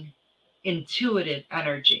nurturing, intuitive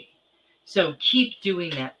energy. So keep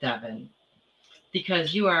doing that, Devin,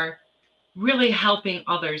 because you are really helping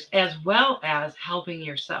others as well as helping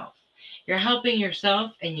yourself. You're helping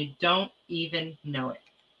yourself and you don't even know it.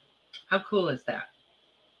 How cool is that?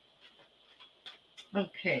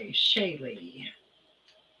 Okay, Shaylee.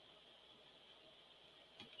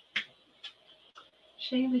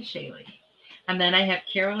 Shaylee. And then I have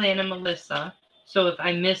Carol Ann and Melissa. So if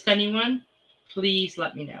I missed anyone, please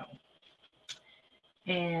let me know.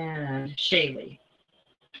 And Shaylee.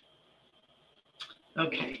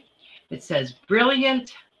 Okay. It says,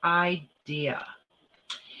 brilliant idea.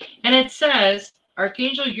 And it says,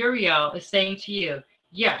 Archangel Uriel is saying to you,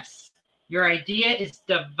 yes, your idea is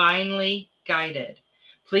divinely guided.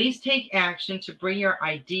 Please take action to bring your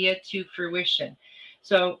idea to fruition.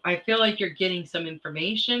 So I feel like you're getting some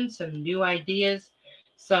information, some new ideas,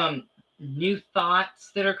 some new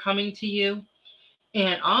thoughts that are coming to you.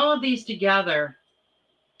 And all of these together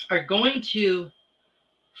are going to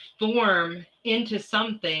form into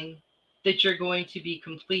something that you're going to be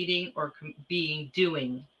completing or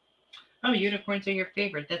doing. Oh, unicorns are your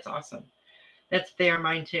favorite. That's awesome. They are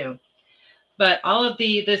mine too. But all of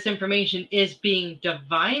this information is being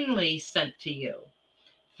divinely sent to you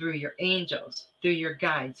through your angels, through your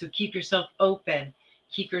guides. So keep yourself open,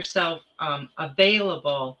 keep yourself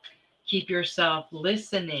available, keep yourself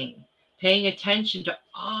listening, paying attention to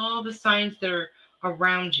all the signs that are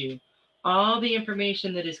around you, all the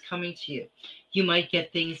information that is coming to you. You might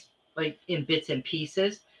get things like in bits and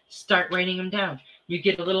pieces. Start writing them down. You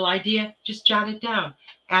get a little idea, just jot it down.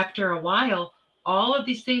 After a while, all of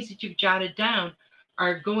these things that you've jotted down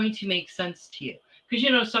are going to make sense to you.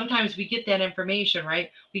 Because, sometimes we get that information,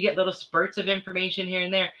 right? We get little spurts of information here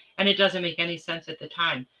and there, and it doesn't make any sense at the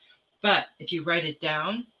time. But if you write it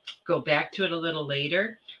down, go back to it a little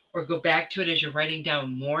later, or go back to it as you're writing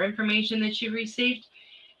down more information that you received,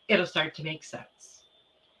 it'll start to make sense.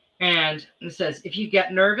 And it says, if you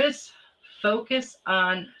get nervous, focus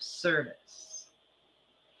on service.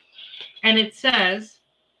 And it says,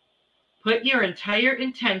 put your entire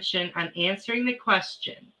intention on answering the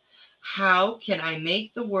question, how can I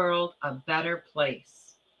make the world a better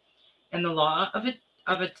place? And the law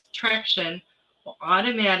of attraction will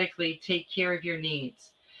automatically take care of your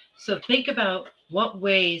needs. So think about what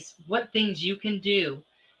things you can do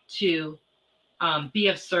to be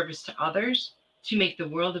of service to others, to make the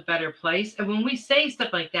world a better place. And when we say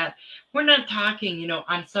stuff like that, we're not talking,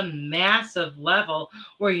 on some massive level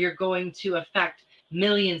where you're going to affect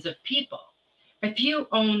millions of people. If you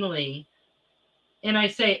only, and I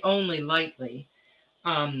say only lightly,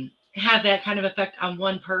 have that kind of effect on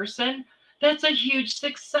one person, that's a huge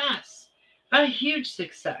success. A huge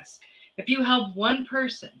success. If you help one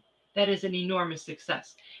person, that is an enormous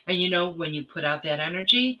success. And when you put out that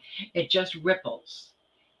energy, it just ripples.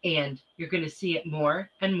 And you're going to see it more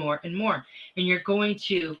and more and more. And you're going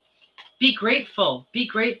to be grateful. Be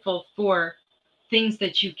grateful for things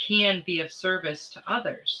that you can be of service to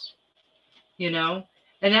others. And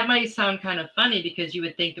that might sound kind of funny because you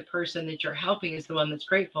would think the person that you're helping is the one that's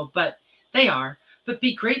grateful, but they are. But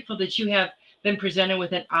be grateful that you have been presented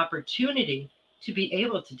with an opportunity to be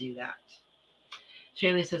able to do that.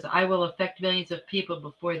 Shaylee says, I will affect millions of people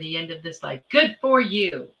before the end of this life. Good for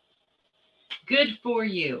you. Good for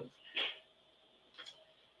you.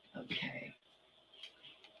 Okay.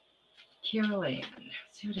 Carol Ann.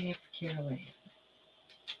 Let's see what I have for Carol Ann.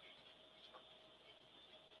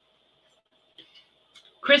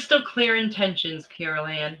 Crystal clear intentions, Carol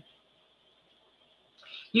Ann.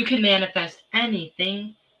 You can manifest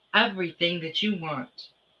anything, everything that you want.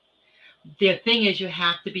 The thing is, you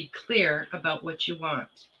have to be clear about what you want.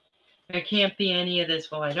 There can't be any of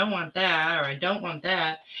this, well, I don't want that, or I don't want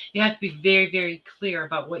that. You have to be very, very clear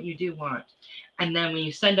about what you do want. And then when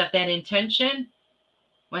you send up that intention,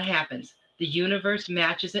 what happens? The universe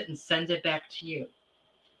matches it and sends it back to you.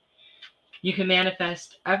 You can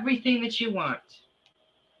manifest everything that you want.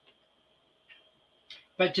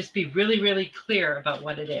 But just be really, really clear about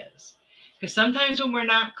what it is. Because sometimes when we're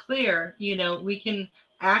not clear, we can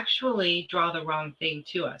actually draw the wrong thing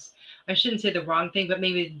to us. I shouldn't say the wrong thing, but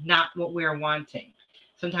maybe not what we're wanting.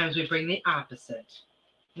 Sometimes we bring the opposite.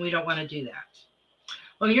 We don't want to do that.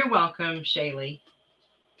 Well, you're welcome, Shaylee.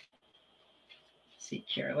 Let's see,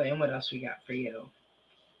 Carol Ann, what else we got for you?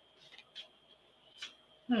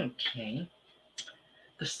 Okay.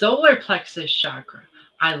 The solar plexus chakra.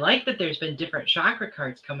 I like that there's been different chakra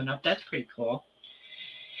cards coming up. That's pretty cool.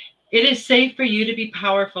 It is safe for you to be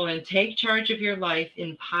powerful and take charge of your life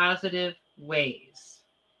in positive ways.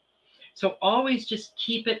 So always just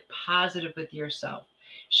keep it positive with yourself.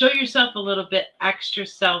 Show yourself a little bit extra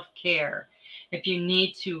self-care. If you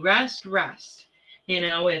need to rest, rest.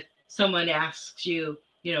 If someone asks you,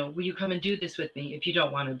 will you come and do this with me? If you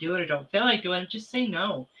don't want to do it or don't feel like doing it, just say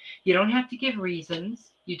no. You don't have to give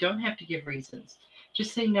reasons. You don't have to give reasons.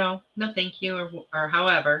 Just say no, no, thank you, or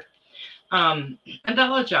however. And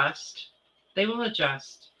they'll adjust. They will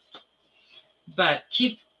adjust. But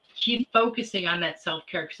keep focusing on that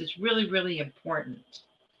self-care because it's really, really important.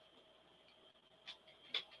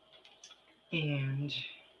 And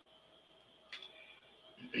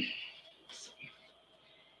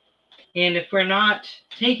if we're not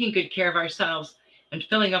taking good care of ourselves and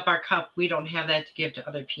filling up our cup, we don't have that to give to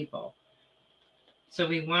other people. So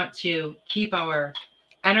we want to keep our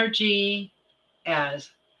energy as,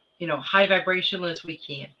 high vibrational as we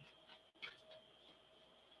can.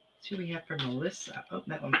 Let's see what we have for Melissa. Oh,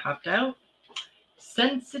 that one popped out.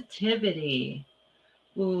 Sensitivity.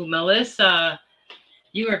 Ooh, Melissa,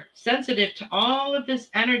 you are sensitive to all of this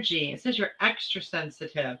energy. It says you're extra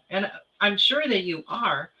sensitive. And I'm sure that you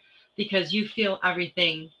are because you feel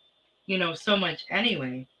everything, so much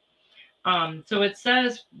anyway. So it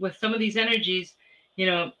says with some of these energies,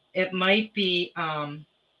 it might be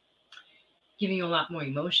giving you a lot more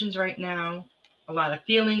emotions right now. A lot of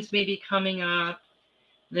feelings may be coming up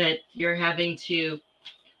that you're having to,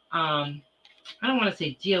 I don't want to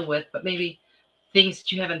say deal with, but maybe things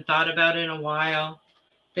that you haven't thought about in a while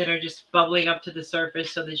that are just bubbling up to the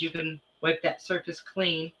surface so that you can wipe that surface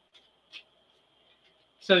clean.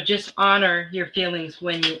 So just honor your feelings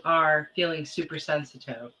when you are feeling super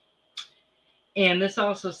sensitive. And this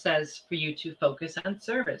also says for you to focus on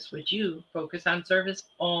service, which you focus on service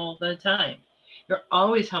all the time. You're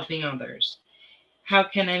always helping others. How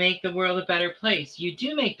can I make the world a better place? You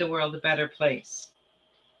do make the world a better place.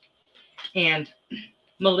 And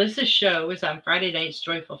Melissa's show is on Friday nights,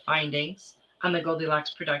 Joyful Findings, on the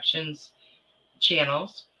Goldilocks Productions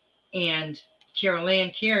channels. And Carol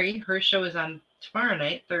Ann Carey, her show is on tomorrow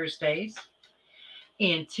night, Thursdays.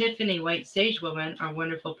 And Tiffany White Sage Woman, our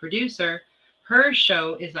wonderful producer, her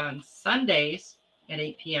show is on Sundays at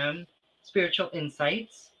 8 p.m., Spiritual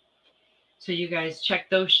Insights. So you guys check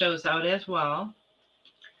those shows out as well.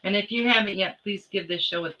 And if you haven't yet, please give this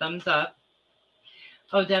show a thumbs up.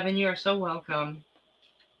 Oh, Devin, you are so welcome.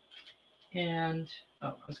 And,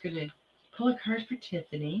 I was going to pull a card for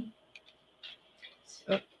Tiffany.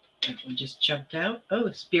 Oh, that one just jumped out.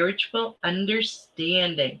 Oh, spiritual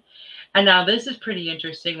understanding. And now this is pretty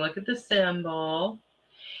interesting. Look at the symbol.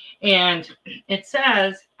 And it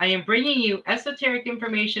says, I am bringing you esoteric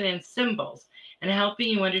information and symbols and helping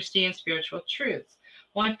you understand spiritual truths.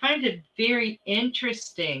 Well, I find it very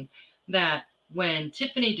interesting that when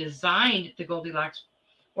Tiffany designed the Goldilocks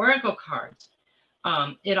Oracle cards,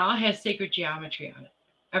 it all has sacred geometry on it.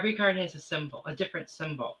 Every card has a symbol, a different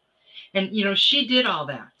symbol. And, she did all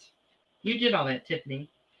that. You did all that, Tiffany.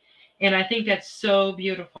 And I think that's so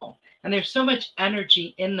beautiful. And there's so much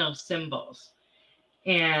energy in those symbols.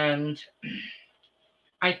 And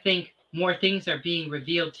I think more things are being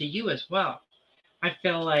revealed to you as well. I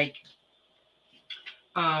feel like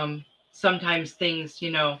sometimes things,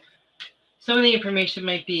 some of the information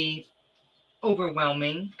might be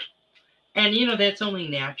overwhelming. And, that's only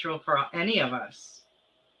natural for any of us.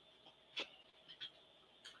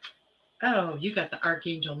 Oh, you got the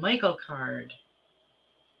Archangel Michael card.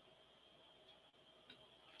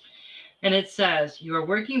 And it says, you are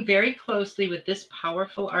working very closely with this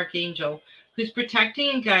powerful archangel who's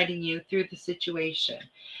protecting and guiding you through the situation.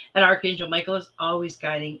 And Archangel Michael is always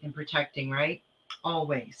guiding and protecting, right?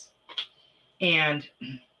 Always. And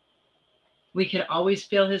we can always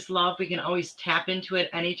feel his love. We can always tap into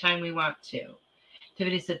it anytime we want to.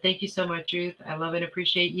 Tiffany said, thank you so much, Ruth. I love and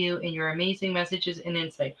appreciate you and your amazing messages and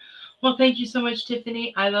insight. Well, thank you so much,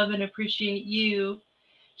 Tiffany. I love and appreciate you.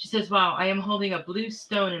 She says, wow, I am holding a blue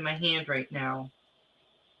stone in my hand right now.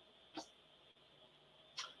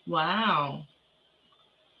 Wow.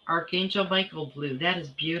 Archangel Michael blue. That is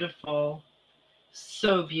beautiful.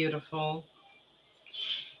 So beautiful.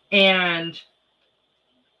 And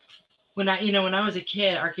when I was a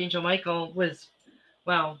kid, Archangel Michael was,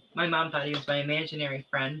 well, my mom thought he was my imaginary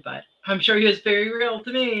friend, but I'm sure he was very real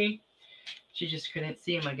to me. She just couldn't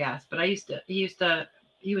see him, I guess. But he's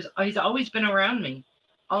always been around me.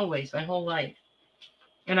 Always, my whole life.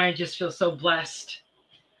 And I just feel so blessed,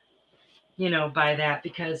 by that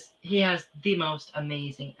because he has the most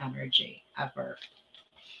amazing energy ever.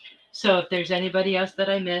 So if there's anybody else that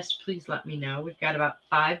I missed, please let me know. We've got about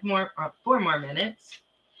 4 more minutes.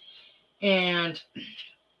 And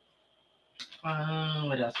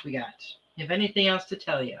what else we got? If anything else to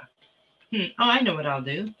tell you? Oh, I know what I'll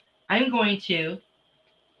do. I'm going to,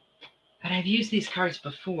 but I've used these cards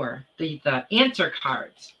before, the answer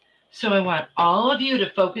cards. So I want all of you to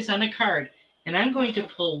focus on a card, and I'm going to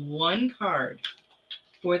pull one card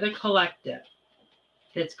for the collective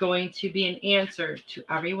that's going to be an answer to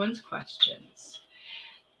everyone's questions.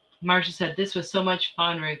 Marsha said, this was so much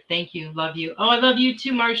fun, Ruth. Thank you. Love you. Oh, I love you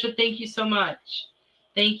too, Marsha. Thank you so much.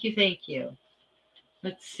 Thank you. Thank you.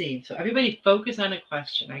 Let's see. So everybody focus on a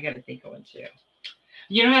question. I got to think of one too.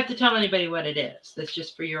 You don't have to tell anybody what it is. That's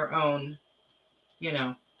just for your own,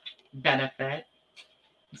 benefit.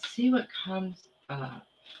 Let's see what comes up.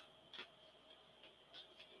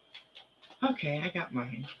 Okay, I got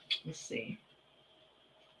mine. Let's see.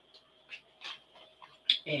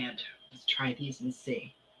 And let's try these and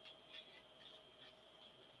see.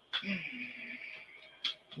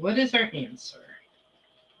 What is our answer?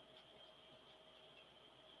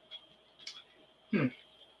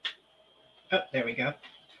 Oh, there we go.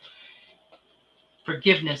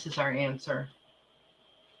 Forgiveness is our answer.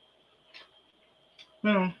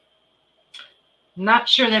 Well, not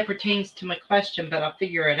sure that pertains to my question, but I'll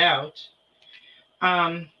figure it out.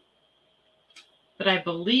 But I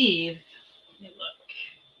believe, let me look.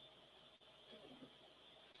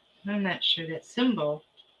 I'm not sure that symbol.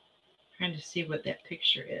 I'm trying to see what that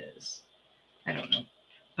picture is. I don't know.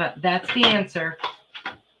 But that's the answer.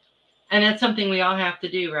 And that's something we all have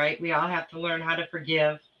to do, right? We all have to learn how to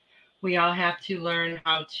forgive. We all have to learn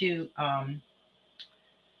how to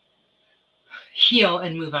heal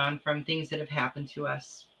and move on from things that have happened to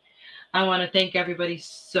us. I want to thank everybody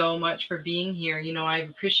so much for being here. I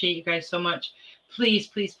appreciate you guys so much. Please,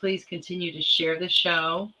 please, please continue to share the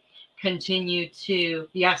show. Continue to,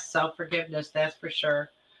 yes, self-forgiveness, that's for sure.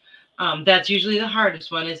 That's usually the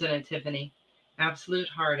hardest one, isn't it, Tiffany? Absolute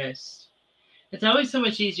hardest. It's always so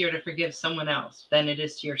much easier to forgive someone else than it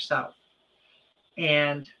is to yourself.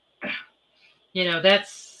 And, that's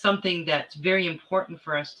something that's very important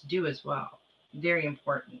for us to do as well. Very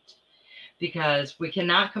important. Because we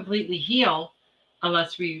cannot completely heal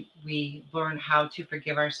unless we learn how to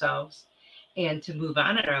forgive ourselves and to move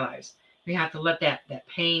on in our lives. We have to let that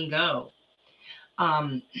pain go.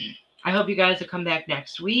 I hope you guys will come back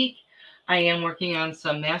next week. I am working on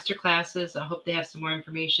some master classes. I hope they have some more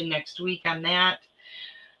information next week on that.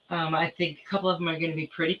 I think a couple of them are going to be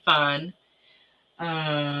pretty fun.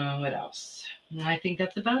 What else? I think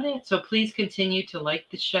that's about it. So please continue to like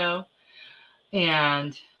the show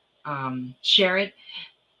and share it.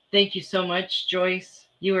 Thank you so much, Joyce.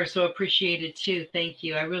 You are so appreciated too. Thank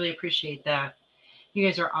you. I really appreciate that. You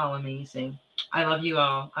guys are all amazing. I love you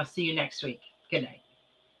all. I'll see you next week. Good night.